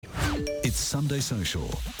It's Sunday Social,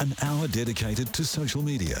 an hour dedicated to social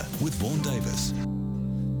media with Vaughan Davis.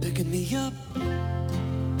 Picking me up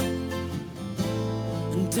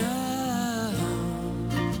and down,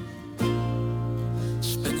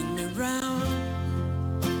 spinning me round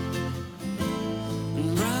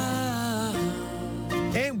and round.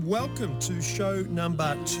 And welcome to show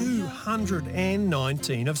number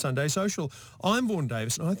 219 of Sunday Social. I'm Vaughan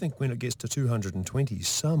Davis, and I think when it gets to 220,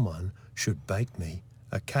 someone should bake me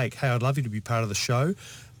a cake. Hey, I'd love you to be part of the show.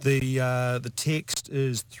 The text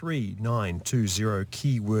is 3920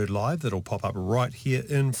 keyword live. That'll pop up right here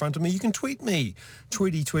in front of me. You can tweet me,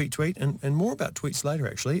 tweet, and more about tweets later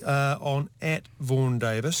actually, on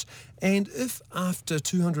 @VaughanDavis. And if after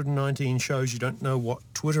 219 shows you don't know what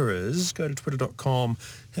Twitter is, go to twitter.com,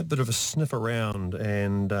 have a bit of a sniff around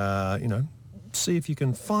and, see if you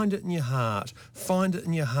can find it in your heart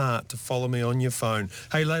to follow me on your phone.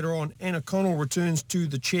 Hey, later on, Anna Connell returns to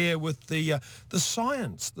the chair with the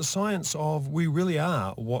science of we really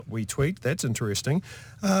are what we tweet. That's interesting.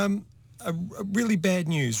 Really bad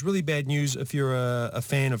news if you're a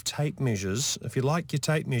fan of tape measures. If you like your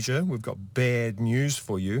tape measure, we've got bad news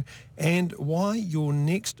for you, and why your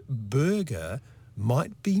next burger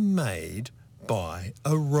might be made by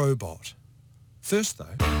a robot. First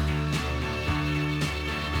though,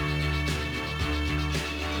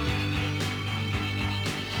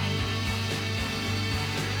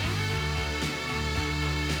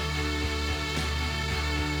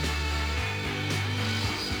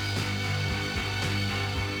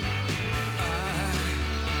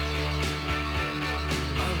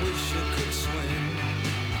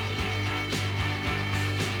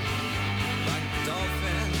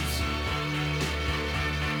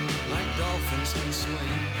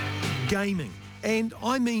 gaming, and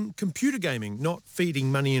I mean computer gaming, not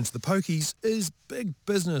feeding money into the pokies, is big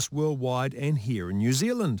business worldwide and here in New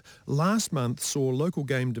Zealand. Last month saw local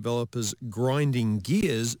game developers Grinding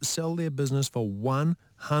Gears sell their business for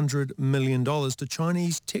 $100 million to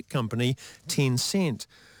Chinese tech company Tencent.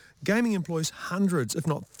 Gaming employs hundreds, if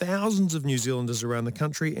not thousands, of New Zealanders around the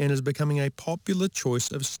country and is becoming a popular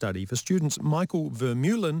choice of study for students. Michael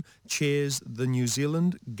Vermeulen chairs the New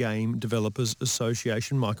Zealand Game Developers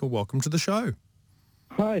Association. Michael, welcome to the show.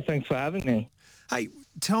 Hi, thanks for having me. Hey,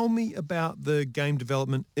 tell me about the game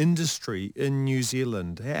development industry in New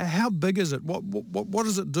Zealand. How big is it? What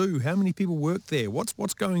does it do? How many people work there?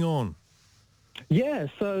 What's going on? Yeah,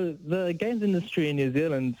 so the games industry in New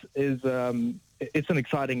Zealand is it's an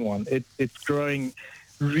exciting one. It's growing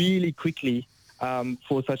really quickly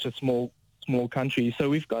for such a small country. So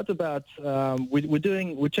we've got about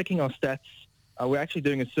we're checking our stats. We're actually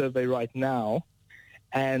doing a survey right now,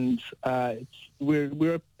 and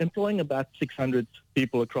we're employing about 600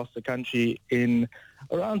 people across the country in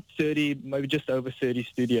around 30, maybe just over 30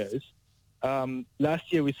 studios.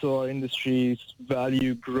 Last year we saw our industry's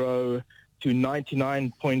value grow to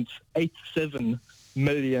 99.87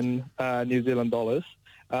 million New Zealand dollars.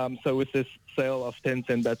 So with this sale of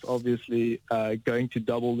Tencent, that's obviously going to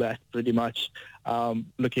double that pretty much,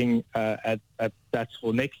 looking at that's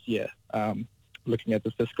for next year, looking at the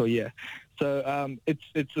fiscal year. So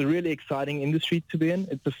it's a really exciting industry to be in.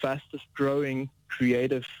 It's the fastest growing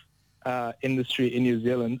creative industry in New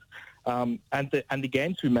Zealand. And the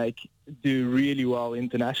games we make do really well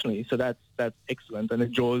internationally. So that's excellent, and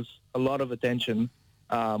it draws a lot of attention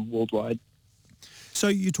worldwide. So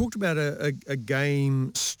you talked about a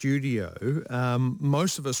game studio.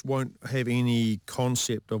 Most of us won't have any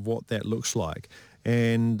concept of what that looks like.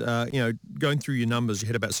 And, going through your numbers, you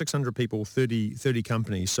had about 600 people, 30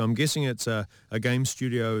 companies. So I'm guessing it's a game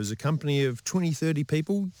studio is a company of 20, 30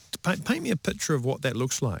 people. Paint me a picture of what that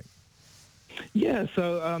looks like. Yeah,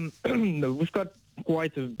 so we've got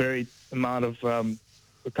quite a varied amount of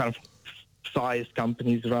kind of sized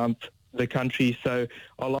companies around the country. So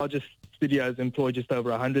our largest studios employ just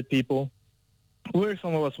over 100 people, where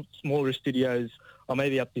some of our smaller studios are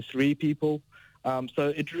maybe up to 3 people.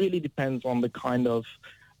 So it really depends on the kind of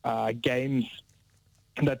games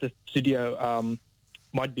that the studio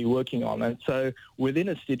might be working on. And so within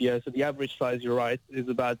a studio, so the average size, you're right, is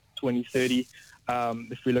about 20, 30,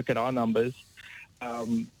 if we look at our numbers.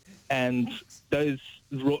 And those,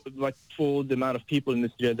 like for the amount of people in the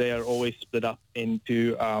studio, they are always split up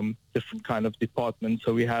into different kind of departments.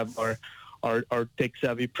 So we have our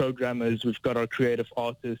tech-savvy programmers, we've got our creative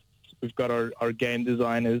artists, we've got our game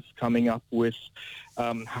designers coming up with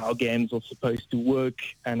how games are supposed to work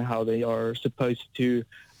and how they are supposed to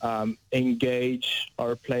engage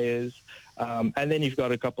our players. And then you've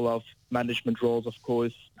got a couple of management roles, of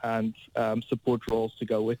course, and support roles to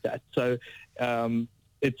go with that. So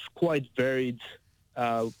it's quite varied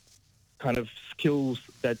kind of skills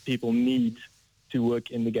that people need to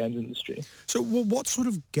work in the games industry. So what sort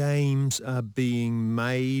of games are being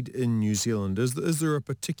made in New Zealand? Is there a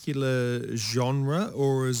particular genre,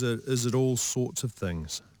 or is it all sorts of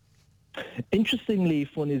things? Interestingly,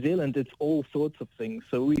 for New Zealand, it's all sorts of things.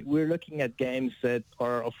 So we're looking at games that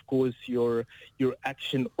are, of course, your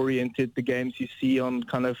action-oriented, the games you see on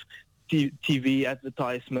kind of TV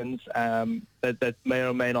advertisements that may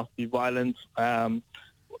or may not be violent.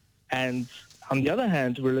 And on the other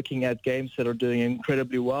hand, we're looking at games that are doing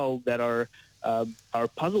incredibly well that are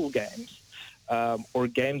puzzle games or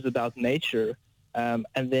games about nature. And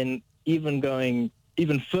then even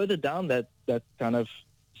further down that kind of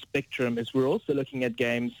spectrum is we're also looking at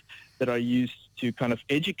games that are used to kind of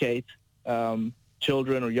educate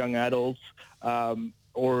children or young adults,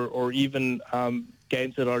 or even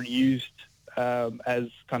games that are used as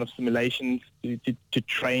kind of simulations to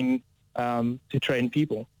train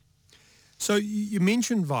people. So you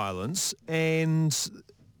mentioned violence, and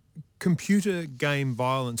computer game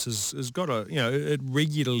violence has got it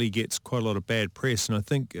regularly gets quite a lot of bad press. And I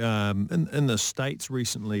think in the States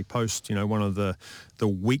recently, post one of the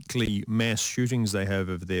weekly mass shootings they have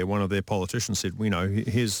over there, one of their politicians said,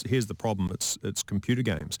 here's the problem, it's computer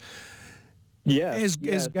games. Yeah. As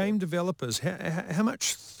game developers, how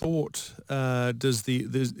much thought does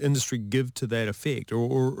the industry give to that effect,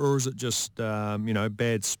 or is it just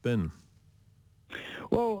bad spin?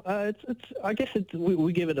 Well, I guess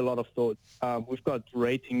we give it a lot of thought. We've got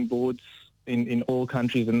rating boards in all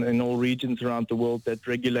countries and in all regions around the world that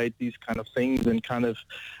regulate these kind of things and kind of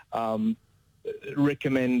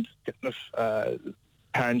recommend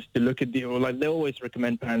parents to look at they always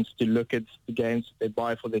recommend parents to look at the games they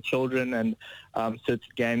buy for their children, and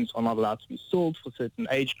certain games are not allowed to be sold for certain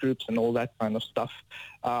age groups and all that kind of stuff.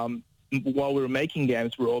 While we were making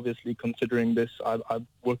games, we're obviously considering this. I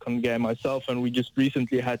work on a game myself, and we just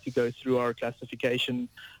recently had to go through our classification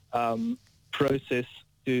process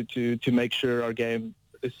to make sure our game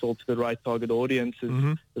is sold to the right target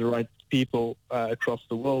audiences, the right people across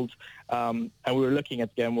the world. And we were looking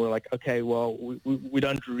at the game, we were like, okay, well, we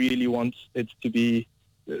don't really want it to be,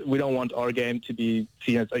 we don't want our game to be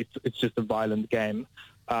seen as it's just a violent game.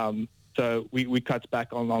 So we cut back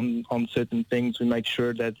on certain things. We make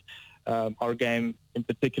sure that our game in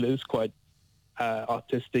particular is quite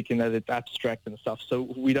artistic in that it's abstract and stuff. So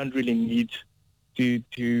we don't really need to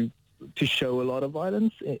show a lot of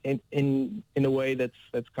violence in a way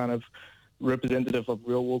that's kind of representative of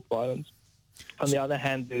real world violence. On the other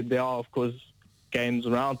hand, there are of course games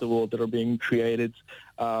around the world that are being created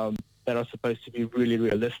that are supposed to be really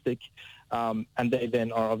realistic, and they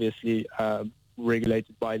then are obviously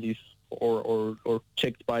regulated by these or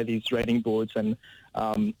checked by these rating boards, and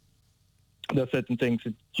there are certain things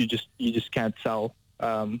that you just can't sell.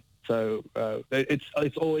 So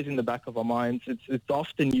it's always in the back of our minds. It's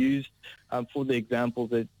often used for the example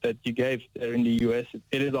that you gave there in the US.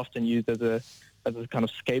 It is often used as a kind of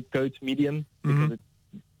scapegoat medium, because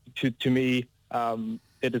to me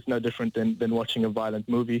it is no different than watching a violent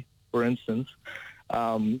movie, for instance.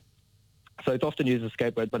 So it's often used as a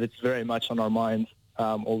scapegoat, but it's very much on our minds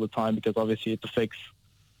all the time, because obviously it affects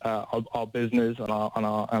our business and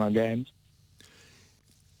our games.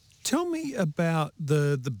 Tell me about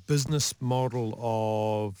the business model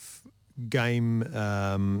of game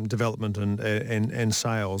development and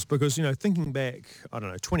sales, because thinking back, I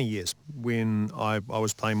don't know, 20 years when I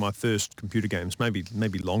was playing my first computer games,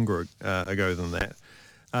 maybe longer ago than that.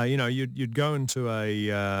 You'd go into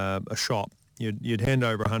a shop, you'd hand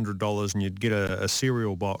over $100 and you'd get a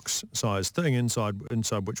cereal box sized thing inside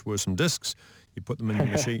which were some discs. You put them in your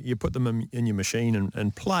machine. You put them in your machine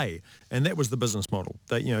and play, and that was the business model.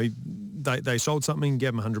 They sold something,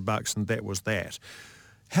 gave them $100, and that was that.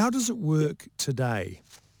 How does it work today?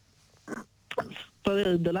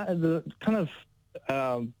 So the kind of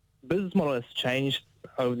business model has changed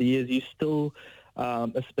over the years. You still,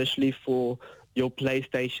 especially for your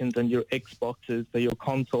PlayStations and your Xboxes, your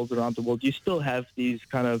consoles around the world, you still have these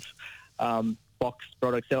kind of boxed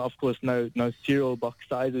products. There are, of course, no cereal box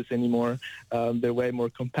sizes anymore. They're way more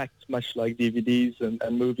compact, much like DVDs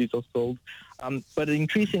and movies are sold. But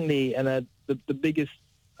increasingly, and the biggest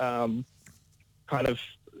kind of,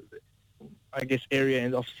 I guess,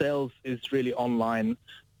 area of sales is really online.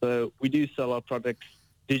 So we do sell our products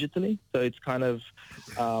digitally. So it's kind of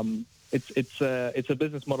it's a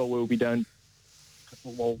business model where we don't,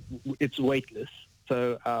 well, it's weightless.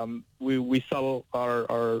 So we sell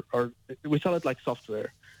we sell it like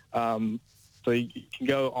software. So you can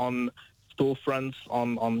go on storefronts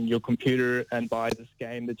on your computer and buy this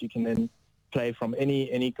game that you can then play from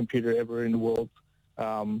any computer ever in the world.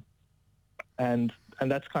 and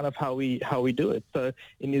that's kind of how we do it. So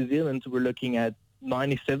in New Zealand, we're looking at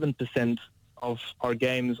 97% of our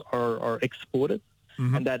games are exported,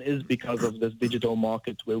 and that is because of this digital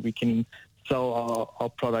market where we can sell our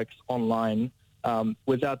products online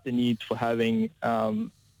without the need for having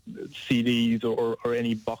CDs or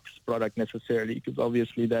any box product necessarily, because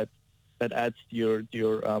obviously that adds to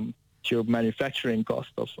your manufacturing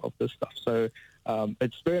cost of this stuff. So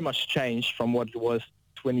it's very much changed from what it was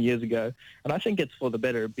 20 years ago, and I think it's for the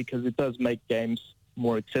better because it does make games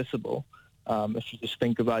more accessible. If you just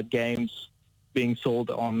think about games being sold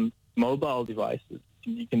on mobile devices,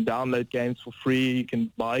 you can download games for free, you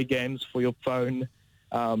can buy games for your phone,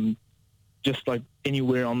 just like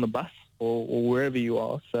anywhere on the bus or wherever you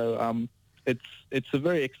are. So it's a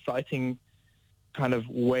very exciting kind of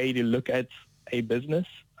way to look at a business,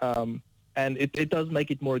 and it does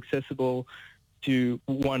make it more accessible to,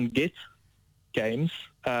 one, get games,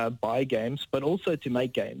 buy games, but also to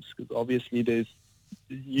make games, because obviously there's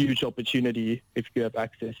huge opportunity if you have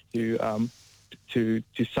access to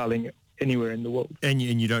selling anywhere in the world. And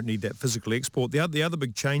you don't need that physical export. The other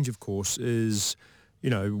big change, of course, is,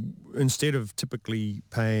 instead of typically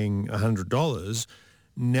paying $100,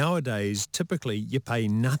 nowadays typically you pay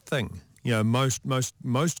nothing.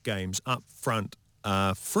 Most games up front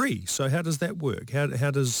are free. So how does that work? How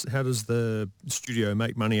does the studio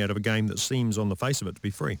make money out of a game that seems on the face of it to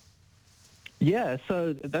be free? Yeah,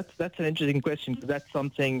 so that's an interesting question, because that's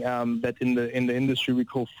something that in the industry we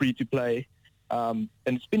call free to play, and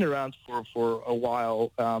it's been around for a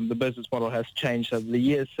while. The business model has changed over the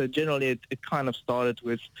years. So generally, it kind of started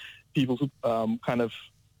with people who kind of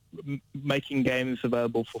making games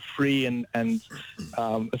available for free, and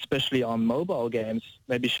especially on mobile games,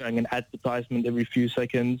 maybe showing an advertisement every few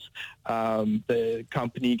seconds. The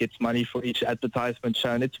company gets money for each advertisement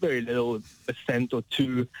shown. It's very little, a cent or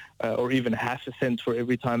two, or even half a cent for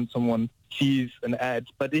every time someone sees an ad.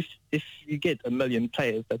 But if you get 1 million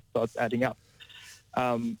players, that starts adding up.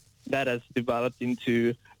 That has developed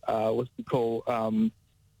into what we call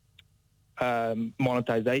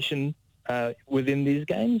monetization within these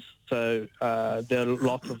games. So there are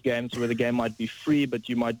lots of games where the game might be free, but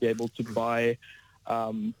you might be able to buy,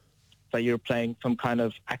 say you're playing some kind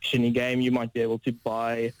of action-y game, you might be able to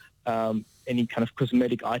buy any kind of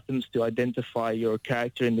cosmetic items to identify your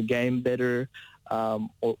character in the game better,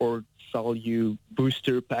 or sell you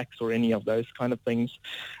booster packs or any of those kind of things.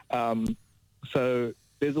 So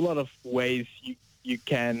there's a lot of ways you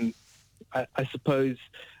can, I suppose,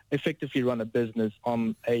 effectively run a business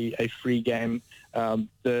on a free game.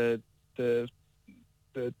 The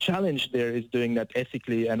challenge there is doing that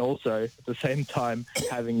ethically, and also at the same time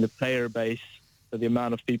having the player base, so the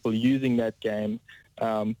amount of people using that game,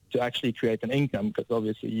 to actually create an income, because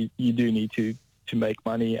obviously you do need to make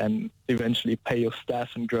money and eventually pay your staff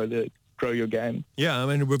and grow your game. Yeah, I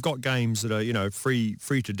mean, we've got games that are, free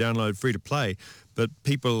to download, free to play, but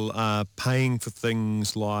people are paying for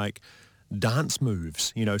things like dance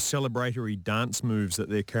moves, celebratory dance moves that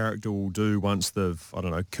their character will do once they've,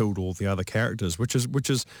 killed all the other characters, which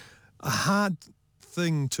is a hard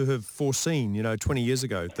thing to have foreseen, 20 years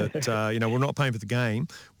ago, that, we're not paying for the game,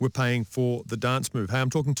 we're paying for the dance move. Hey, I'm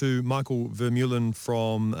talking to Michael Vermeulen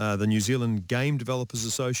from the New Zealand Game Developers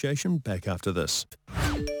Association. Back after this.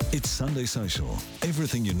 It's Sunday Social.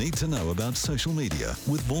 Everything you need to know about social media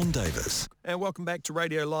with Vaughan Davis. And welcome back to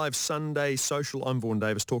Radio Live Sunday Social. I'm Vaughan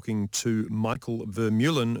Davis talking to Michael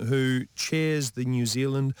Vermeulen, who chairs the New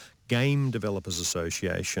Zealand Game Developers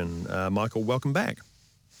Association. Michael, welcome back.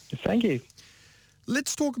 Thank you.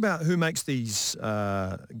 Let's talk about who makes these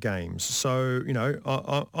games. So,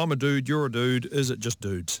 I'm a dude, you're a dude. Is it just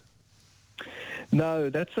dudes? No,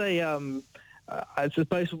 that's I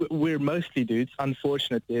suppose we're mostly dudes.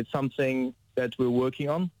 Unfortunately, it's something that we're working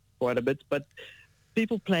on quite a bit. But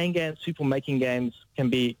people playing games, people making games can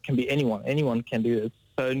be anyone. Anyone can do this.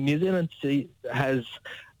 So New Zealand has,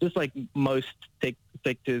 just like most tech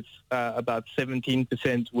sectors, about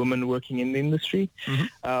 17% women working in the industry,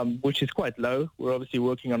 which is quite low. We're obviously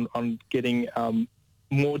working on getting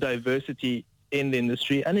more diversity in the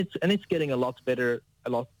industry, and it's getting a lot better, a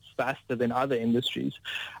lot faster than other industries.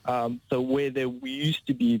 So where we used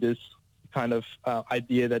to be this kind of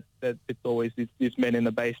idea that it's always these men in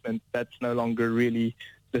the basement, that's no longer really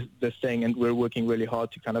the thing, and we're working really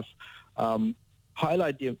hard to kind of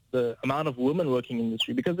highlight the amount of women working in the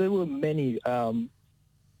industry, because there were many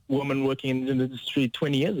women working in the industry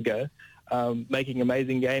 20 years ago, making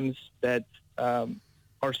amazing games that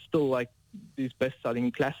are still like these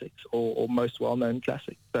best-selling classics or most well-known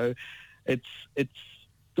classics. So it's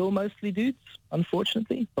still mostly dudes,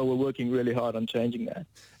 unfortunately, but we're working really hard on changing that.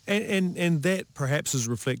 And that perhaps is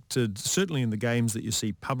reflected certainly in the games that you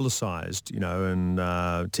see publicised, in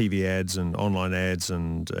TV ads and online ads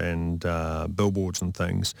and billboards and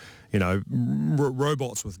things.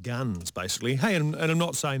 Robots with guns, basically. Hey, and I'm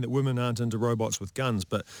not saying that women aren't into robots with guns,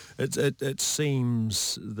 but it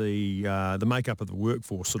seems the makeup of the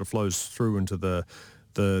workforce sort of flows through into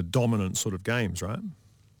the dominant sort of games, right?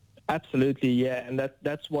 Absolutely, yeah, and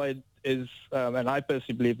that's why it is, and I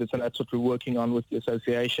personally believe this, and that's what we're working on with the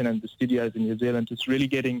association and the studios in New Zealand. It's really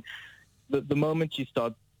getting, the moment you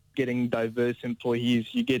start getting diverse employees,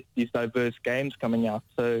 you get these diverse games coming out.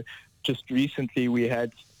 So just recently we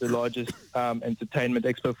had the largest entertainment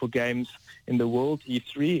expo for games in the world,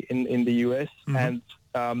 E3, in the US, and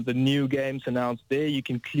the new games announced there, you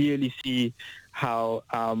can clearly see how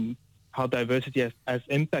diversity has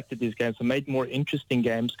impacted these games and made more interesting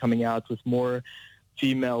games coming out with more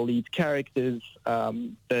female lead characters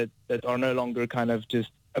that are no longer kind of just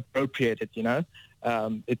appropriated,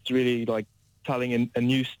 It's really like telling a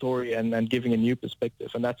new story and giving a new perspective,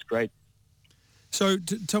 and that's great. So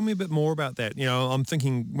tell me a bit more about that. I'm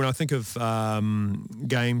thinking, when I think of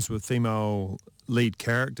games with female lead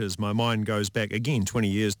characters, my mind goes back, again, 20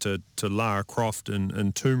 years to Lara Croft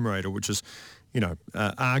in Tomb Raider, which is,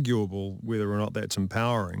 arguable whether or not that's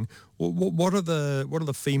empowering. What are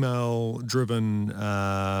the female-driven,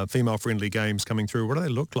 female-friendly games coming through? What do they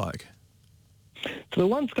look like? So the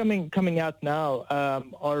ones coming out now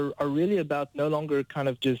are really about no longer kind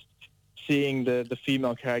of just seeing the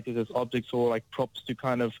female characters as objects or like props to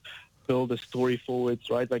kind of build a story forwards,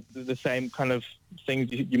 right? Like the same kind of things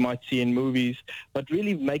you might see in movies, but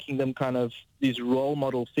really making them kind of these role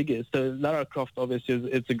model figures. So Lara Croft, obviously,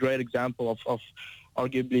 is a great example of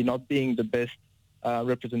arguably not being the best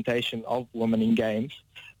representation of women in games.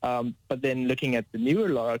 But then looking at the newer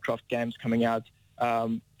Lara Croft games coming out,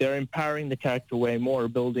 they're empowering the character way more,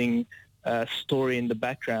 building a story in the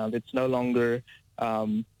background. It's no longer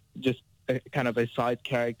just kind of a side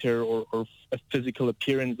character or a physical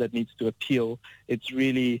appearance that needs to appeal. It's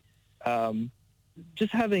really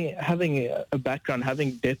just having a background,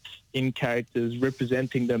 having depth in characters,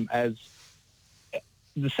 representing them as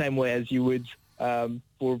the same way as you would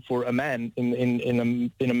for a man in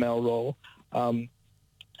a male role,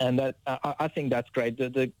 and that I think that's great.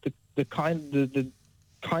 The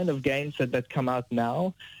kind of games that come out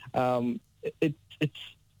now,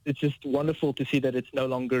 it's just wonderful to see that it's no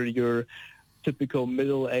longer your typical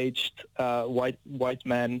middle-aged white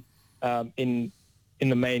man in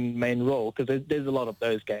the main role, because there's a lot of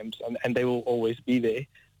those games and they will always be there.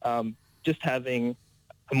 Just having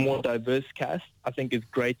a more diverse cast, I think, is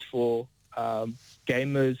great for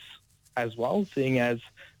gamers as well, seeing as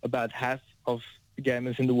about half of the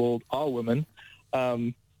gamers in the world are women.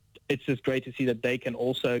 It's just great to see that they can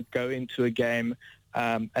also go into a game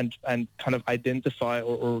and kind of identify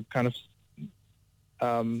or kind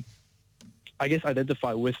of,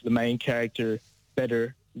 identify with the main character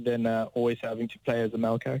better than always having to play as a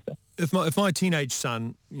male character. If my teenage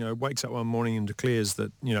son, wakes up one morning and declares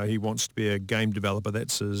that, he wants to be a game developer,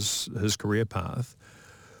 that's his career path,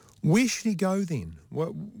 where should he go then?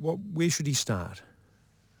 Where should he start?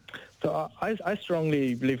 So I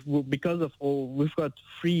strongly believe, because of we've got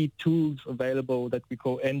free tools available that we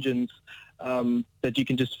call engines, that you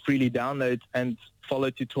can just freely download and follow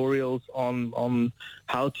tutorials on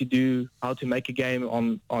how to make a game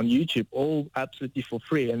on YouTube, all absolutely for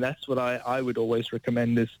free. And that's what I would always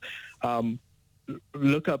recommend is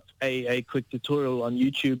look up a quick tutorial on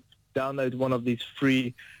YouTube, download one of these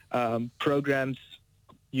free programs,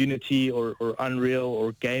 Unity or Unreal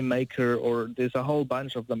or Game Maker, or there's a whole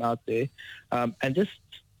bunch of them out there, and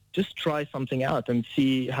just try something out and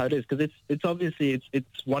see how it is, because it's obviously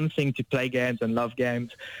it's one thing to play games and love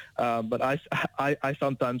games, but I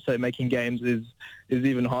sometimes say making games is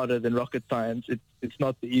even harder than rocket science. It's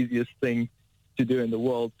not the easiest thing to do in the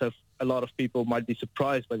world, so a lot of people might be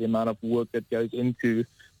surprised by the amount of work that goes into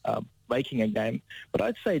making a game. But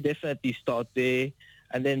I'd say definitely start there,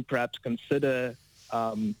 and then perhaps consider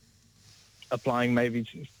applying, maybe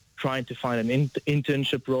trying to find an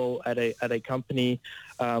internship role at a company,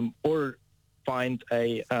 or find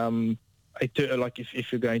like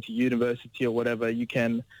if you're going to university or whatever, you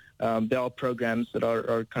can. There are programs that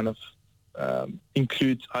are kind of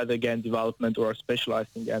include either game development or are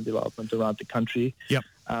specialized in game development around the country. Yep.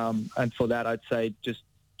 And for that, I'd say just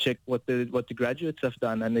check what the graduates have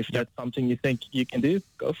done, and if that's something you think you can do,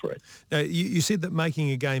 go for it. Now, you said that making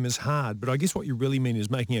a game is hard, but I guess what you really mean is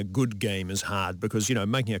making a good game is hard, because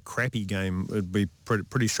making a crappy game would be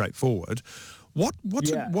pretty straightforward. What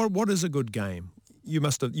is a good game? you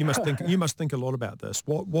must think a lot about this.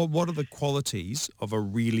 What are the qualities of a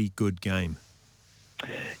really good game?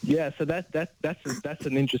 Yeah, so that's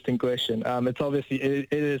an interesting question. It's obviously it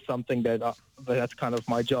is something that's kind of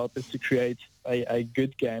my job, is to create a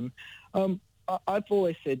good game. I've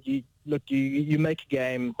always said you make a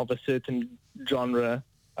game of a certain genre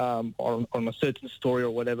or on a certain story or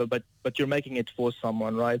whatever, but you're making it for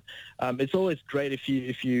someone, right? It's always great if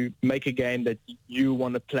you make a game that you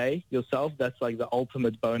want to play yourself. That's like the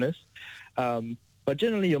ultimate bonus. But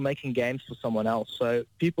generally, you're making games for someone else. So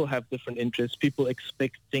people have different interests. People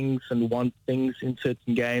expect things and want things in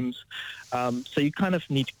certain games. So you kind of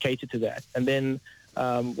need to cater to that. And then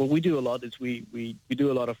what we do a lot is we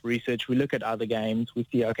do a lot of research. We look at other games. We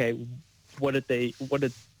see, okay, what did they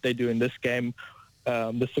do in this game,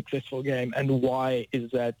 the successful game, and why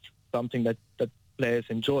is that something that players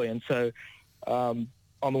enjoy? And so on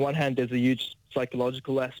the one hand, there's a huge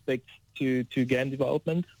psychological aspect to game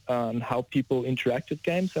development, how people interact with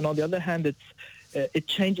games, and on the other hand, it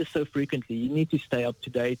changes so frequently. You need to stay up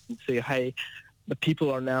to date and say, hey, the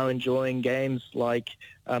people are now enjoying games like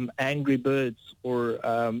Angry Birds or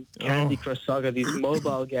Candy Crush Saga, these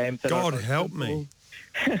mobile games. That God are help simple. me.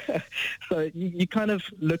 So you kind of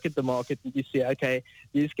look at the market and you see, okay,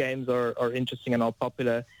 these games are interesting and are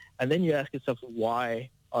popular, and then you ask yourself,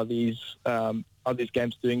 why are these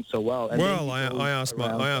games doing so well? And I ask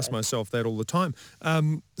myself that all the time.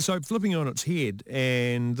 So flipping on its head,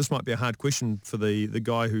 and this might be a hard question for the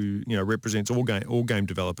guy who represents all game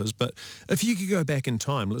developers, but if you could go back in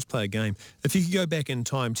time, let's play a game. If you could go back in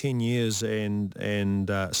time 10 years and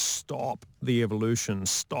stop the evolution,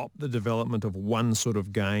 stop the development of one sort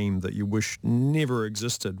of game that you wish never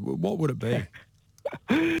existed, what would it be?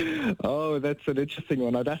 Oh, that's an interesting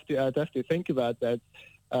one. I'd have to think about that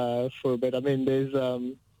for a bit. I mean, there's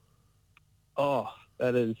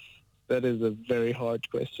that is a very hard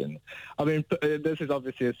question. I mean, this is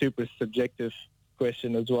obviously a super subjective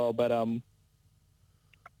question as well, but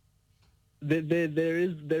there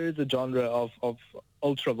is a genre of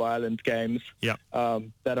ultra-violent games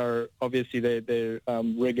that are obviously they're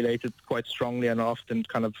regulated quite strongly and are often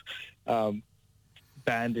kind of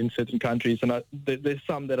banned in certain countries, and there's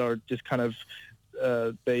some that are just kind of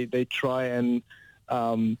they try and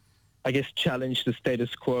I guess challenge the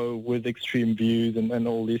status quo with extreme views and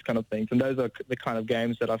all these kind of things, and those are the kind of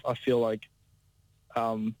games that I feel like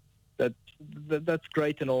that's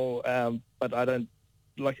great and all, but I don't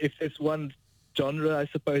like, if there's one genre I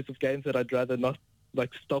suppose of games that I'd rather not like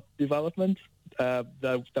stop development,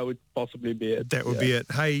 that would possibly be it. That would be it.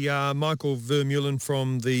 Hey, Michael Vermeulen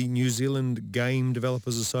from the New Zealand Game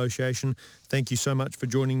Developers Association, thank you so much for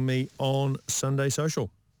joining me on Sunday Social.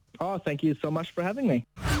 Oh, thank you so much for having me.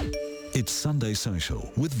 It's Sunday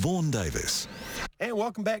Social with Vaughan Davis. And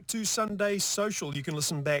welcome back to Sunday Social. You can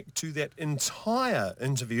listen back to that entire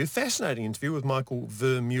interview, fascinating interview with Michael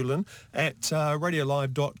Vermeulen at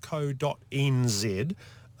radiolive.co.nz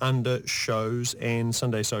under shows and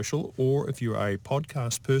Sunday Social, or if you're a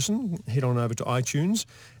podcast person, head on over to iTunes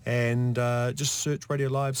and just search Radio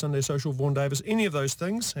Live, Sunday Social, Vaughan Davis, any of those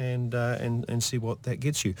things, and see what that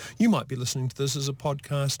gets you. You might be listening to this as a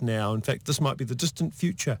podcast now. In fact, this might be the distant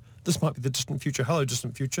future. Hello,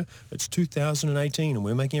 distant future. It's 2018 and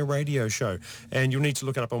we're making a radio show. And you'll need to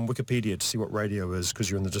look it up on Wikipedia to see what radio is, because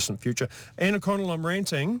you're in the distant future. Anna Connell, I'm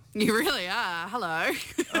ranting. You really are. Hello.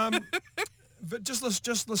 But just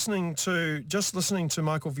listening to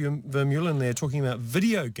Michael Vermeulen there talking about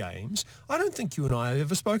video games, I don't think you and I have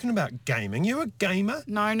ever spoken about gaming. You a gamer?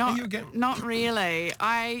 No, not really.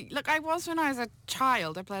 I was when I was a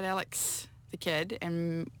child. I played Alex the Kid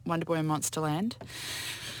and Wonder Boy and Monsterland.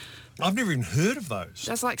 I've never even heard of those.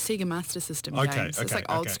 That's like Sega Master System games. It's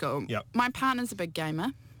like old school. Yep. My partner's a big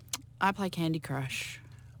gamer. I play Candy Crush.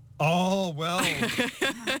 Oh, well.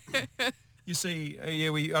 You see,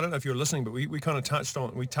 I don't know if you were listening, but we kind of touched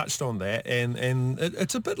on that, and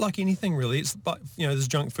it's a bit like anything really. It's like, there's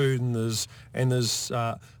junk food and there's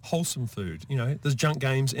wholesome food. There's junk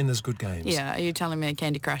games and there's good games. Yeah, are you telling me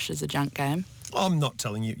Candy Crush is a junk game? I'm not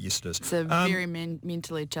telling you. Yes, it is. It's a very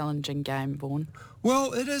mentally challenging game, Vaughan.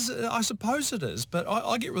 Well, it is. I suppose it is, but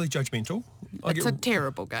I get really judgmental. It's a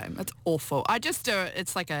terrible game. It's awful. I just do it.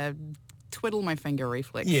 It's like a twiddle my finger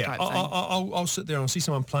reflex type thing. I'll sit there and I'll see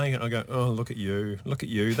someone playing it and I go, oh, look at you.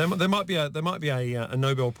 There might be a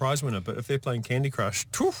Nobel Prize winner, but if they're playing Candy Crush,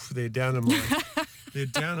 they're down in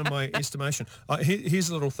my estimation. Here's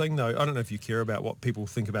a little thing though. I don't know if you care about what people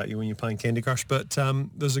think about you when you're playing Candy Crush, but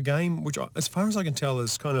there's a game which, as far as I can tell,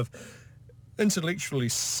 is kind of intellectually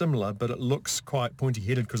similar, but it looks quite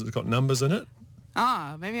pointy-headed because it's got numbers in it.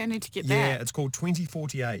 Maybe I need to get Yeah, that. it's called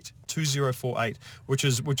 2048, which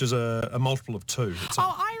is a multiple of 2. It's a,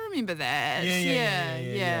 I remember that.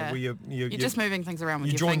 yeah. Where You're just moving things around with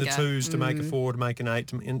you your join finger. the 2s to make a 4, to make an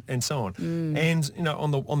 8, and so on. And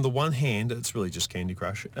on the one hand, it's really just Candy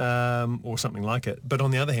Crush or something like it. But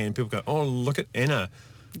on the other hand, people go, oh, look at Anna.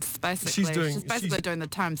 It's basically, She's she's doing the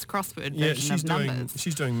Times crossword version of numbers.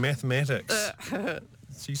 she's doing mathematics.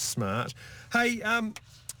 She's smart. Hey,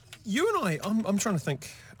 you and I'm trying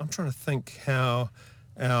to think how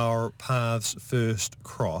our paths first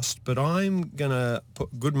crossed, but I'm gonna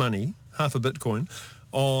put good money, half a Bitcoin,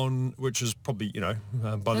 on, which is probably, by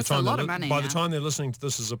That's the time a lot of money now. the time they're listening to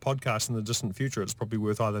this as a podcast in the distant future, it's probably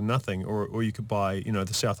worth either nothing or you could buy,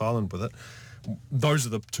 the South Island with it. Those are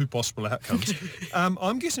the two possible outcomes.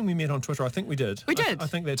 I'm guessing we met on Twitter. I think we did. We did. I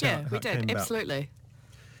think that's yeah, how we it came did. about. Absolutely.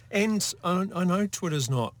 And I know Twitter's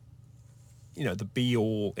not, the be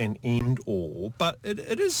all and end all, but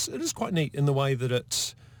it is quite neat in the way that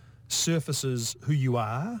it surfaces who you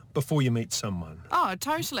are before you meet someone. Oh,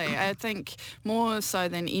 totally. I think more so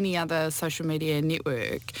than any other social media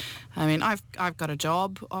network. I mean, I've got a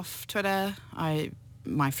job off Twitter.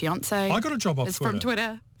 My fiance I got a job off is Twitter. from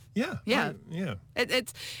Twitter. Yeah. Yeah. Yeah.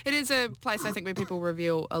 It is a place, I think, where people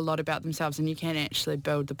reveal a lot about themselves, and you can actually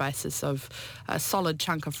build the basis of a solid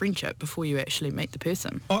chunk of friendship before you actually meet the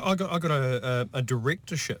person. I got a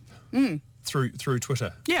directorship through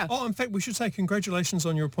Twitter. Yeah. Oh, in fact, we should say congratulations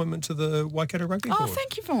on your appointment to the Waikato Rugby Board. Oh,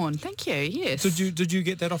 thank you, Vaughan. Thank you. Yes. Did you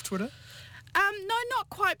get that off Twitter? No, not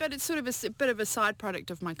quite, but it's sort of a bit of a side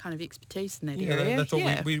product of my kind of expertise in that Yeah, area. that's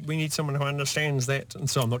what we need someone who understands that, and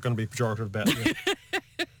so I'm not going to be pejorative about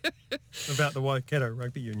about the Waikato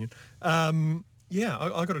Rugby Union. I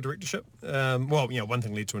got a directorship. One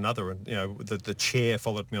thing led to another, and the chair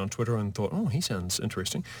followed me on Twitter and thought, oh, he sounds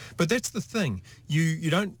interesting. But that's the thing. You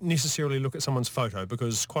don't necessarily look at someone's photo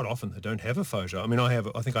because quite often they don't have a photo. I mean, I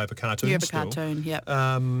think I have a cartoon. You have a still. cartoon, yep.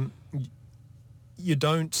 You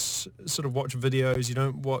don't sort of watch videos, you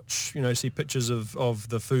don't watch, see pictures of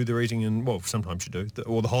the food they're eating, and, well, sometimes you do,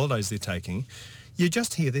 or the holidays they're taking. You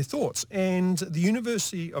just hear their thoughts. And the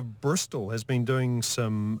University of Bristol has been doing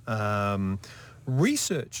some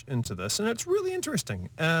research into this, and it's really interesting.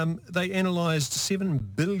 They analysed 7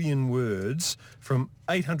 billion words from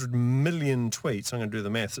 800 million tweets. I'm going to do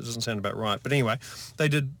the maths, it doesn't sound about right. But anyway, they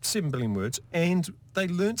did 7 billion words, and they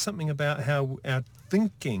learnt something about how our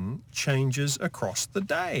thinking changes across the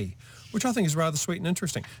day, which I think is rather sweet and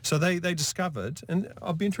interesting. So they discovered, and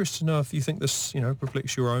I'd be interested to know if you think this,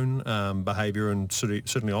 reflects your own behaviour and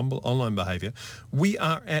certainly online behaviour. We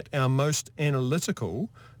are at our most analytical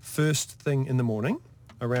first thing in the morning,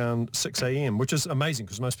 around 6 a.m, which is amazing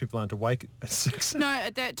because most people aren't awake at 6 a.m. No,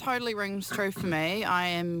 that totally rings true for me.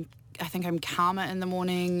 I think I'm calmer in the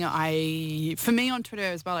morning. For me on Twitter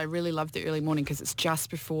as well, I really love the early morning because it's just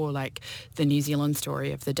before the New Zealand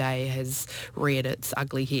story of the day has reared its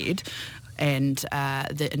ugly head, and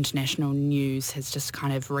the international news has just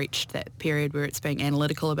kind of reached that period where it's being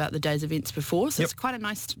analytical about the day's events before. So It's quite a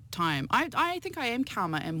nice time. I think I am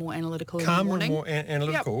calmer and more analytical in the Calmer morning. and more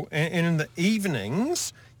analytical, and in the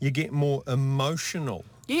evenings you get more emotional.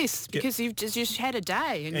 Yes, because you've just had a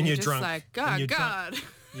day and, And you're you're just drunk. like, And oh, you're God.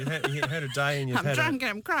 You had a day and you've I'm had drunk and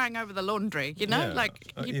I'm crying over the laundry, you've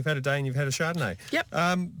had a day and you've had a Chardonnay. Yep.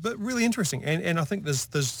 But really interesting, and I think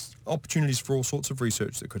there's opportunities for all sorts of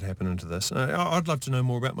research that could happen into this. I'd love to know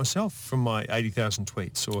more about myself from my 80,000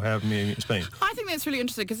 tweets or however many it's been. I think that's really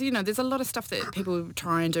interesting because, there's a lot of stuff that people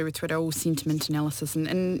try and do with Twitter, all sentiment analysis,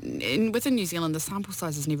 and within New Zealand the sample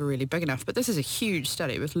size is never really big enough, but this is a huge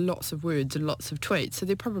study with lots of words and lots of tweets, so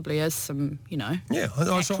there probably is some,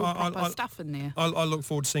 proper stuff in there. I look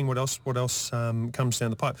forward to seeing what else comes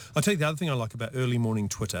down the pipe. I'll tell you the other thing I like about early morning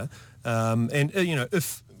Twitter,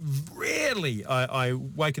 if rarely I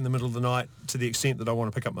wake in the middle of the night to the extent that I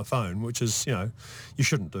want to pick up my phone, which is, you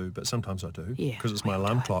shouldn't do, but sometimes I do because it's my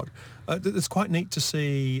alarm clock. It's quite neat to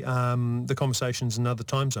see the conversations in other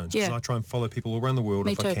time zones because I try and follow people all around the world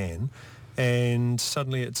I can. And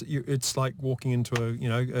suddenly it's like walking into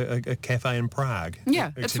a cafe in Prague.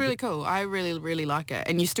 Yeah, it's really cool. I really, really like it.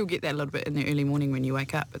 And you still get that a little bit in the early morning when you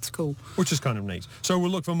wake up. It's cool. Which is kind of neat. So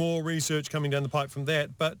we'll look for more research coming down the pipe from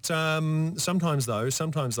that. But sometimes though,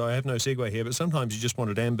 I have no segue here, but sometimes you just want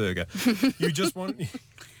a damn burger. You just want...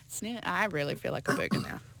 I really feel like a burger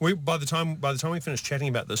now. By the time we finish chatting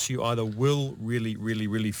about this, you either will really, really,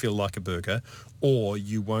 really feel like a burger, or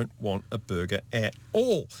you won't want a burger at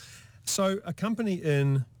all. So a company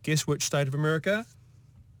in, guess which state of America?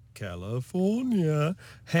 California,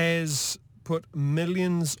 has put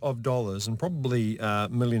millions of dollars and probably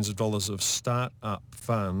millions of dollars of start-up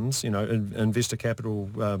funds, investor capital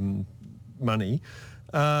money,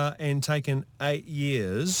 and taken 8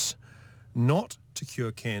 years not to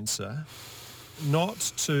cure cancer,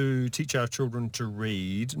 not to teach our children to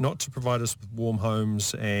read, not to provide us with warm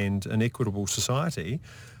homes and an equitable society,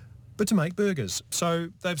 but to make burgers. So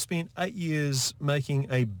they've spent 8 years making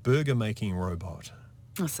a burger-making robot.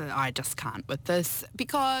 So I just can't with this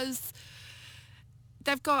because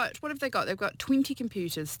they've got, what have they got? They've got 20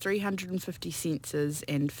 computers, 350 sensors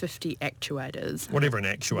and 50 actuators. Whatever an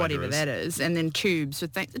actuator Whatever is. that is. And then tubes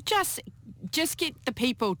with things. Just get the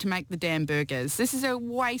people to make the damn burgers. This is a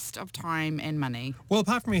waste of time and money. Well,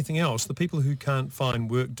 apart from anything else, the people who can't find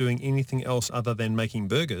work doing anything else other than making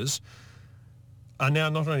burgers are now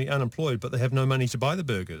not only unemployed, but they have no money to buy the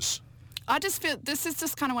burgers. I just feel this is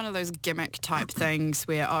just kind of one of those gimmick type things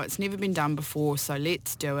where, it's never been done before, so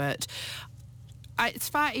let's do it. It's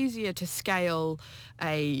far easier to scale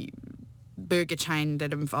a burger chain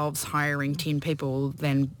that involves hiring 10 people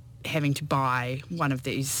than having to buy one of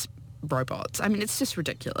these robots. I mean, it's just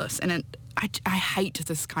ridiculous. And I hate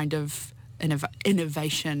this kind of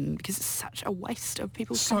innovation because it's such a waste of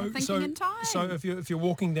people's kind of thinking and time. So if you're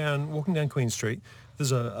walking down Queen Street,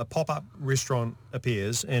 there's a pop-up restaurant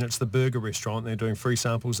appears and it's the burger restaurant. They're doing free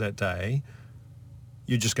samples that day.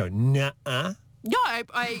 You just go, nah-uh. No,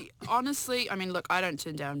 I honestly, I mean, look, I don't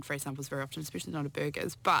turn down free samples very often, especially not at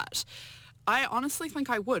burgers, but I honestly think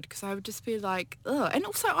I would because I would just be like, ugh. And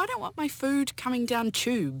also, I don't want my food coming down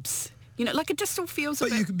tubes. It just all feels a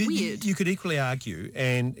bit weird. You could equally argue,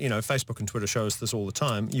 and, Facebook and Twitter show us this all the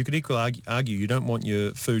time, you could equally argue you don't want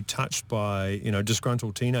your food touched by,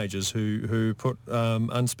 disgruntled teenagers who put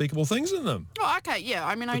unspeakable things in them. Oh, okay, yeah.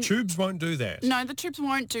 I mean, the tubes won't do that. No, the tubes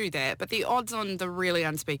won't do that, but the odds on the really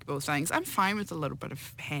unspeakable things, I'm fine with a little bit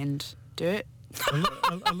of hand dirt.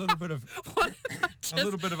 a little bit of a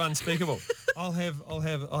little bit of unspeakable. I'll have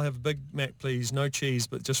a Big Mac, please, no cheese,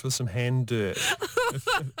 but just with some hand dirt,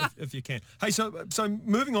 if you can. Hey, so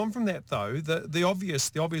moving on from that though, the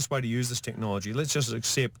obvious way to use this technology. Let's just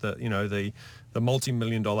accept that the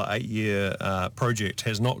multi-million-dollar 8-year project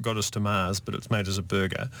has not got us to Mars, but it's made us a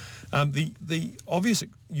burger. The obvious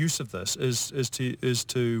use of this is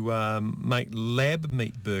to make lab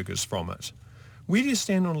meat burgers from it. Where do you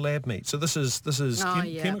stand on lab meat? So this is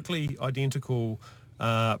chemically identical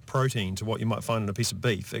protein to what you might find in a piece of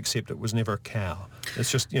beef, except it was never a cow.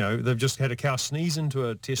 It's just, they've just had a cow sneeze into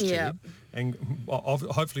a test tube, and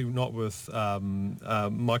hopefully not with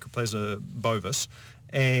Mycoplasma bovis.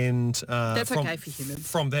 And that's okay for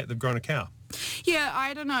humans. From that, they've grown a cow. Yeah,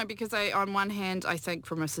 I don't know, because on one hand, I think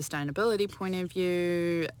from a sustainability point of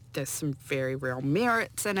view, there's some very real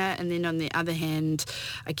merits in it. And then on the other hand,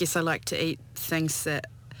 I guess I like to eat things that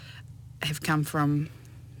have come from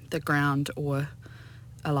the ground or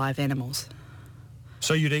alive animals.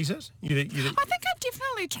 So you'd eat it? You'd eat I think I'd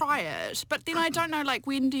definitely try it, but then I don't know, like,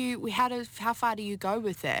 how far do you go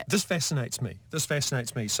with that? This fascinates me.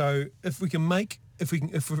 So if from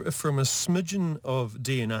a smidgen of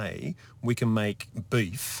DNA we can make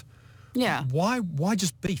beef, yeah. Why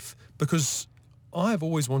just beef? Because I've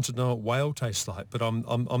always wanted to know what whale tastes like, but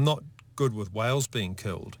I'm not good with whales being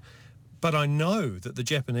killed. But I know that the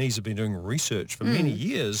Japanese have been doing research for many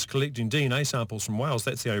years, collecting DNA samples from whales.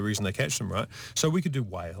 That's the only reason they catch them, right? So we could do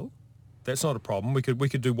whale. That's not a problem. We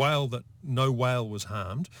could do whale that no whale was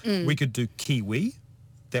harmed. We could do kiwi.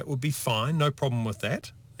 That would be fine. No problem with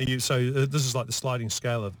that. So this is like the sliding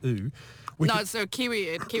scale of ooh. So kiwi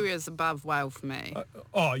is above whale for me.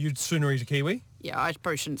 You'd sooner eat a kiwi? Yeah, I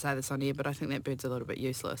probably shouldn't say this on here, but I think that bird's a little bit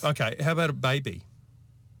useless. Okay, how about a baby?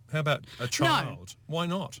 How about a child? No. Why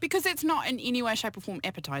not? Because it's not in any way, shape or form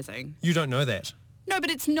appetizing. You don't know that. No, but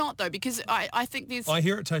it's not though, because I think there's... I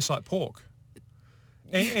hear it tastes like pork.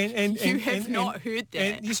 And you have not heard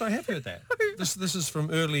that. Yes, I have heard that. This is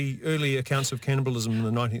from early accounts of cannibalism in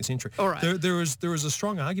the 19th century. All right. There is a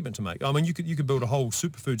strong argument to make. I mean, you could build a whole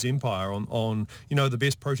superfoods empire on the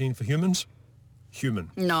best protein for humans.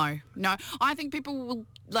 Human. No. I think people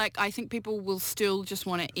will still just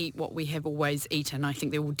want to eat what we have always eaten. I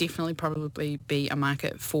think there will definitely probably be a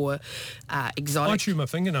market for exotic... I chew my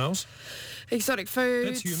fingernails. Exotic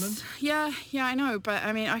foods. That's human. Yeah, I know. But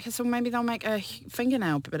I mean, so maybe they'll make a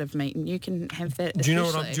fingernail bit of meat and you can have that. Do you know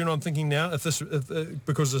what I'm thinking now? Because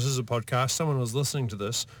this is a podcast, someone was listening to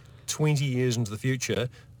this 20 years into the future,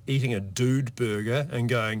 eating a dude burger and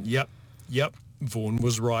going, yep, Vaughan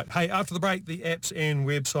was right. Hey, after the break, the apps and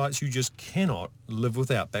websites you just cannot live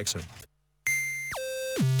without. Back soon.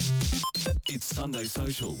 It's Sunday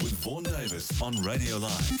Social with Vaughan Davis on Radio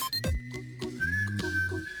Live.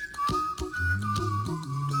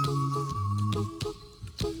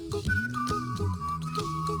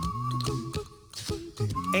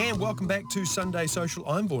 And welcome back to Sunday Social.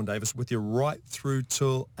 I'm Vaughan Davis with you right through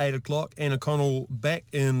till 8 o'clock. Anna Connell back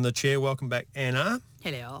in the chair. Welcome back, Anna.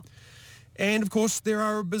 Hello. And, of course, there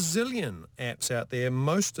are a bazillion apps out there.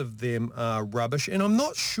 Most of them are rubbish. And I'm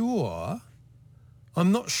not sure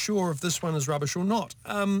if this one is rubbish or not.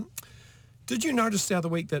 Did you notice the other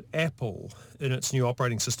week that Apple, in its new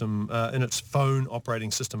operating system, in its phone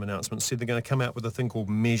operating system announcement, said they're going to come out with a thing called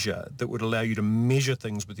Measure that would allow you to measure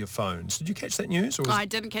things with your phones? Did you catch that news? Or I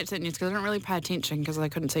didn't catch that news because I didn't really pay attention because I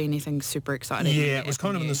couldn't see anything super exciting. Yeah, it was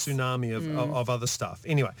kind of in the tsunami of other stuff.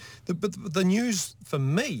 Anyway, but the news for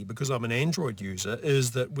me, because I'm an Android user,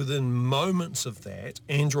 is that within moments of that,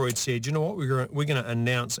 Android said, you know what, we're going to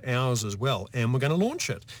announce ours as well, and we're going to launch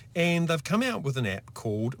it. And they've come out with an app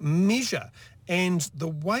called Measure. And the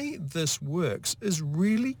way this works is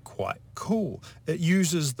really quite cool. It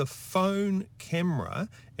uses the phone camera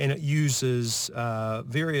and it uses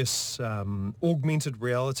various augmented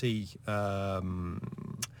reality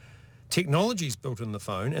technologies built in the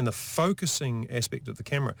phone and the focusing aspect of the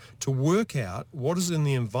camera to work out what is in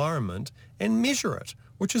the environment and measure it,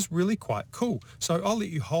 which is really quite cool. So I'll let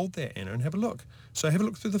you hold that, Anna, and have a look. So have a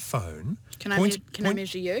look through the phone. Can I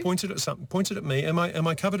measure you? Point it at something. Point it at me. Am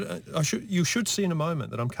I covered? You should see in a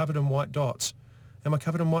moment that I'm covered in white dots. Am I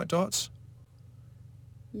covered in white dots?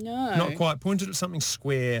 No. Not quite. Point it at something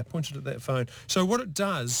square. Point it at that phone. So what it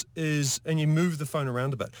does is, and you move the phone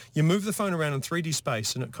around a bit. You move the phone around in 3D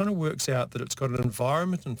space, and it kind of works out that it's got an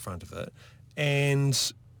environment in front of it,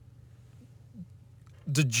 and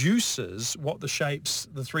deduces what the shapes,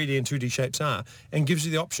 the 3D and 2D shapes are, and gives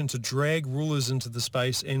you the option to drag rulers into the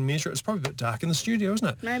space and measure it. It's probably a bit dark in the studio, isn't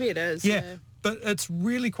it? Maybe it is. Yeah. But it's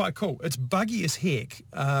really quite cool. It's buggy as heck.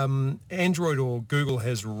 Android or Google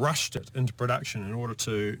has rushed it into production in order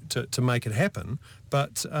to make it happen.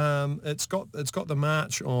 But it's got the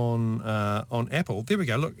march on Apple. There we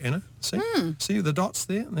go. Look, Anna. See the dots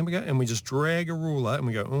there? There we go. And we just drag a ruler and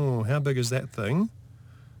we go, oh, how big is that thing?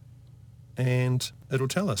 And it'll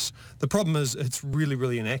tell us. The problem is it's really,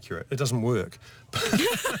 really inaccurate. It doesn't work.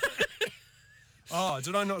 Oh,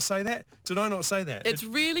 did I not say that? It's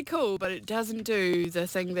really cool, but it doesn't do the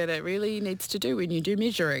thing that it really needs to do when you do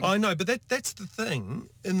measuring. I know, but that's the thing.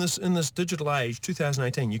 In this digital age,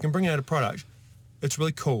 2018, you can bring out a product. It's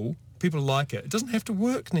really cool. People like it. It doesn't have to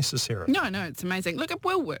work necessarily. No, it's amazing. Look, it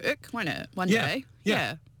will work, won't it? One day.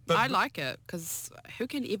 Yeah. But I like it because who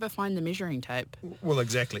can ever find the measuring tape? Well,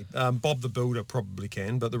 exactly. Bob the Builder probably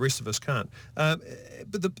can, but the rest of us can't. But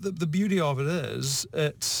the beauty of it is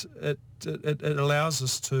it allows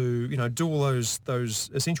us to do all those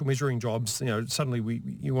essential measuring jobs. Suddenly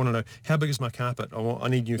you want to know, how big is my carpet? I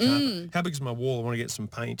need new carpet. How big is my wall? I want to get some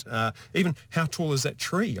paint. Even how tall is that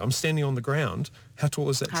tree? I'm standing on the ground. How tall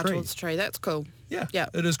is that tree? How tall is the tree? That's cool. Yeah,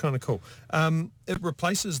 it is kind of cool. It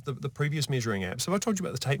replaces the previous measuring apps. Have I told you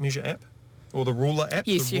about the tape measure app or the ruler app?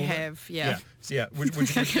 Yes, you have. Yeah. Which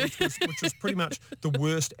was pretty much the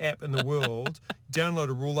worst app in the world. Download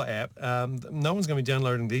a ruler app. No one's going to be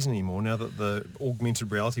downloading these anymore now that the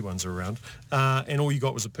augmented reality ones are around. And all you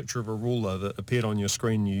got was a picture of a ruler that appeared on your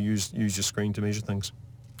screen. You use your screen to measure things.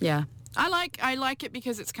 Yeah. I like it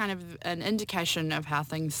because it's kind of an indication of how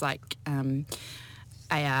things like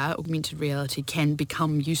AR, augmented reality, can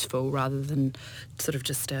become useful rather than sort of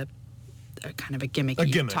just a kind of a gimmick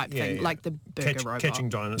type thing, like the burger robot. Catching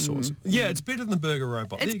dinosaurs. Yeah, it's better than the burger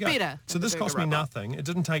robot. It's better. So this cost me nothing. It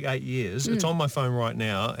didn't take 8 years. It's on my phone right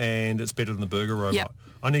now, and it's better than the burger robot. Yep.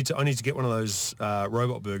 I need to get one of those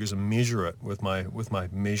robot burgers and measure it with my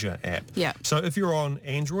Measure app. Yeah. So if you're on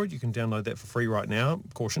Android, you can download that for free right now.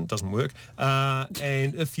 Caution, it doesn't work.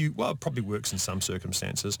 And if it probably works in some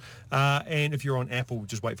circumstances. And if you're on Apple,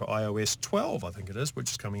 just wait for iOS 12, I think it is, which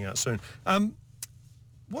is coming out soon.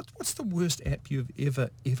 What's the worst app you've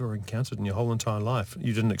ever encountered in your whole entire life?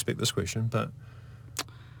 You didn't expect this question, but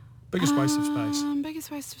biggest waste of space.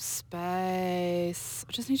 Biggest waste of space.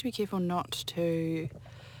 I just need to be careful not to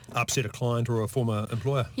upset a client or a former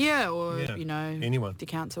employer. Yeah, or anyone. The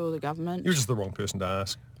council or the government. You're just the wrong person to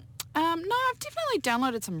ask. No, I've definitely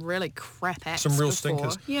downloaded some really crap apps. Some real before.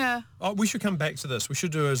 stinkers. Yeah. Oh, we should come back to this. We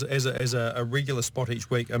should do it as a regular spot each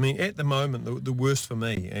week. I mean, at the moment, the worst for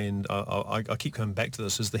me, and I keep coming back to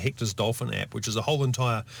this, is the Hector's Dolphin app, which is a whole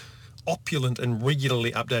entire opulent and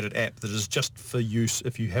regularly updated app that is just for use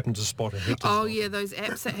if you happen to spot a Hector's dolphin. Yeah, those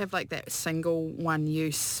apps that have like that single one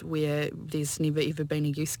use where there's never ever been a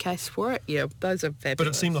use case for it. Yeah, those are fabulous. But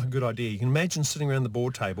it seemed like a good idea. You can imagine sitting around the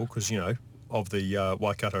board table, because, of the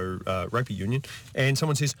Waikato Rugby Union, and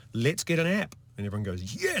someone says, let's get an app. And everyone goes,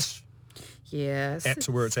 yes! Yes. Apps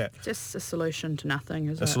are where it's at. Just a solution to nothing,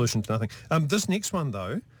 isn't it? A solution to nothing. This next one,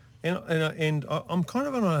 though, I'm kind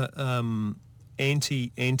of on a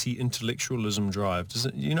anti-intellectualism drive.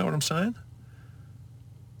 You know what I'm saying?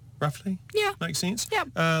 Roughly? Yeah. Makes sense? Yeah.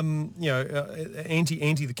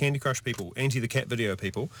 Anti the Candy Crush people, anti the cat video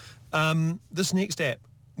people. This next app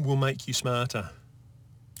will make you smarter.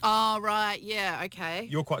 Oh, right. Yeah, okay.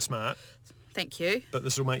 You're quite smart, Thank you. but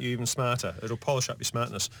this will make you even smarter. It'll polish up your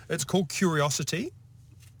smartness. It's called Curiosity.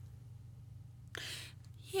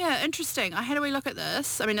 Yeah, interesting. I had a wee look at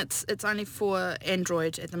this. I mean, it's only for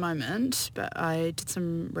Android at the moment, but I did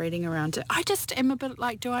some reading around it. I just am a bit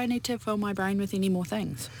like, do I need to fill my brain with any more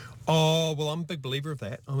things? Oh, well, I'm a big believer of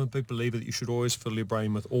that. I'm a big believer that you should always fill your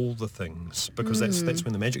brain with all the things, because that's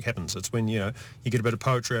when the magic happens. It's when, you get a bit of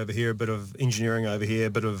poetry over here, a bit of engineering over here,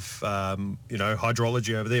 a bit of,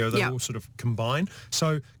 hydrology over there. They all sort of combine.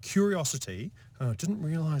 So Curiosity, I didn't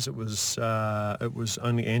realise it was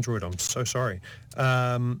only Android. I'm so sorry.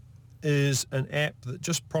 Is an app that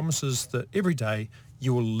just promises that every day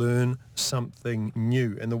you will learn something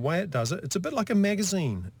new. And the way it does it, it's a bit like a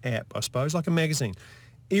magazine app, I suppose, like a magazine.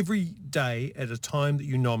 Every day at a time that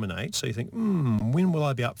you nominate, so you think, when will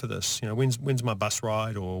I be up for this? When's my bus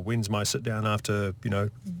ride, or when's my sit down after,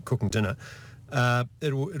 cooking dinner?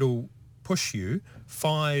 It'll push you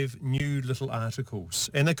 5 new little articles,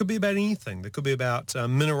 and they could be about anything. They could be about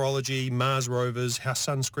mineralogy, Mars rovers, how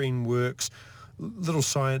sunscreen works, little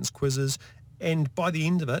science quizzes, and by the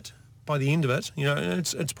end of it,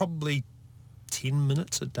 it's probably 10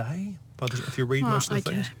 minutes a day. If you read most of the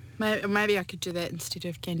things. Maybe I could do that instead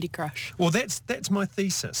of Candy Crush. Well, that's my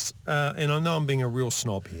thesis, and I know I'm being a real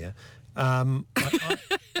snob here.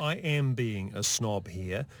 I am being a snob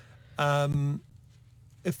here.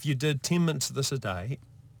 If you did 10 minutes of this a day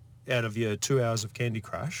out of your 2 hours of Candy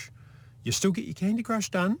Crush, you still get your Candy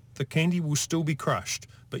Crush done. The candy will still be crushed,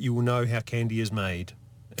 but you will know how candy is made.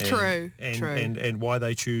 True. And why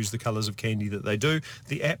they choose the colours of candy that they do.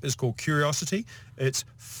 The app is called Curiosity. It's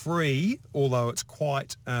free, although it's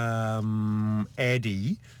quite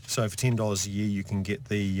addy. So for $10 a year, you can get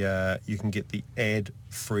the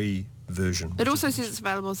ad-free version. It also says it's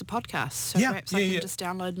available as a podcast, so perhaps I can just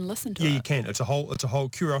download and listen to it. Yeah, you can. It's a whole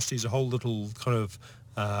Curiosity is a whole little kind of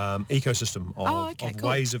ecosystem of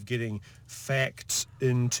ways of getting facts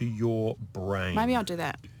into your brain. Maybe I'll do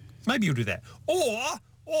that. Maybe you'll do that. Or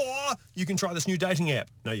you can try this new dating app.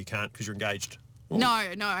 No, you can't, because you're engaged. No,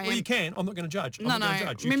 I Well, you can. I'm not going to judge. No.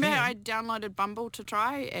 Remember I downloaded Bumble to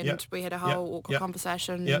try, and we had a whole awkward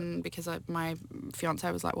conversation because my fiance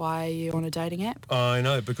was like, "Why are you on a dating app?" I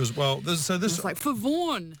know, because this it's like for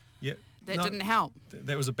Vaughan. Yeah. That didn't help.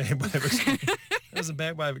 That was a bad way of explaining. That was a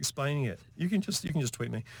bad way of explaining it. You can just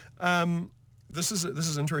tweet me. This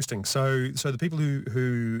is interesting. So the people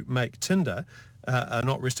who make Tinder are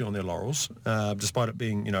not resting on their laurels, despite it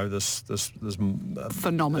being this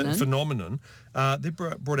phenomenon. They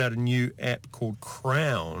brought out a new app called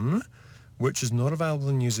Crown, which is not available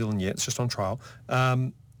in New Zealand yet. It's just on trial.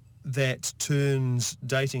 That turns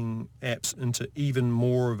dating apps into even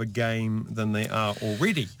more of a game than they are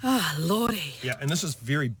already. Ah, lordy. Yeah, and this is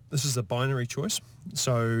a binary choice.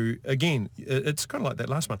 So again, it's kind of like that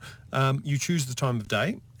last one. You choose the time of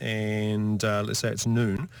day, and let's say it's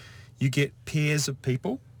noon. You get pairs of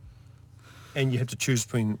people, and you have to choose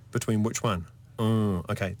between which one.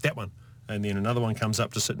 Okay, that one, and then another one comes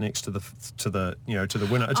up to sit next to the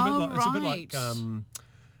winner. It's a bit like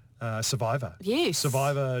Survivor. Yes.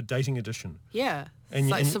 Survivor Dating Edition. Yeah. It's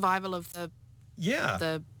like survival of the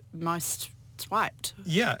most swiped.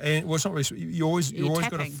 Yeah, and it's not really. You always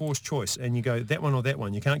got a forced choice, and you go that one or that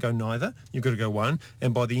one. You can't go neither. You've got to go one.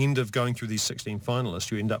 And by the end of going through these 16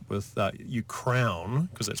 finalists, you end up with you crown,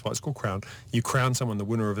 because that's why it's called Crown. You crown someone the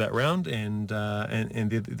winner of that round, and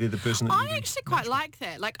they're the person that I actually quite like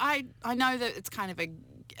that. Like I know that it's kind of a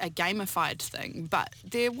gamified thing, but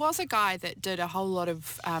there was a guy that did a whole lot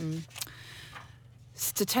of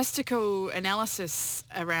statistical analysis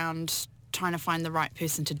around trying to find the right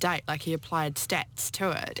person to date. Like he applied stats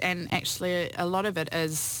to it, and actually a lot of it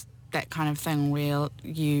is that kind of thing where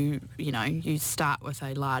you start with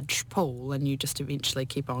a large pool and you just eventually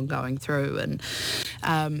keep on going through. And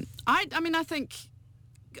I think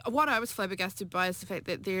what I was flabbergasted by is the fact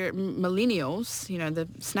that they're millennials, the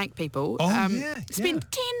snake people, spend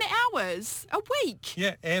 10 hours a week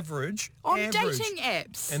Yeah, average. on average. dating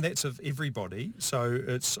apps. And that's of everybody. So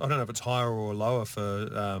it's, I don't know if it's higher or lower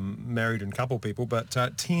for married and couple people, but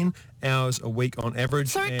 10 hours a week on average.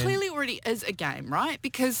 So it and clearly already is a game, right?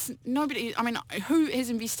 Because nobody, I mean, who has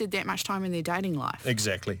invested that much time in their dating life?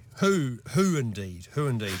 Exactly. Who indeed?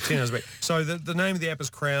 10 hours a week. So the name of the app is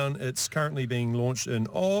Crown. It's currently being launched in,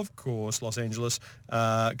 of course, Los Angeles,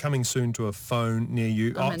 coming soon to a phone near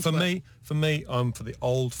you. I'm into For me, I'm for the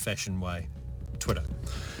old-fashioned way, Twitter.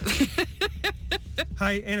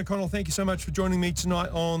 Hey, Anna Connell, thank you so much for joining me tonight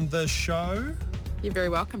on the show. You're very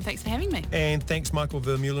welcome. Thanks for having me. And thanks, Michael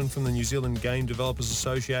Vermeulen from the New Zealand Game Developers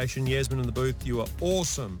Association. Yasmin in the booth, you are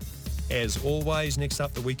awesome. As always, next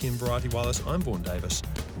up, the Weekend Variety Wireless. I'm Vaughan Davis.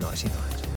 Nighty night.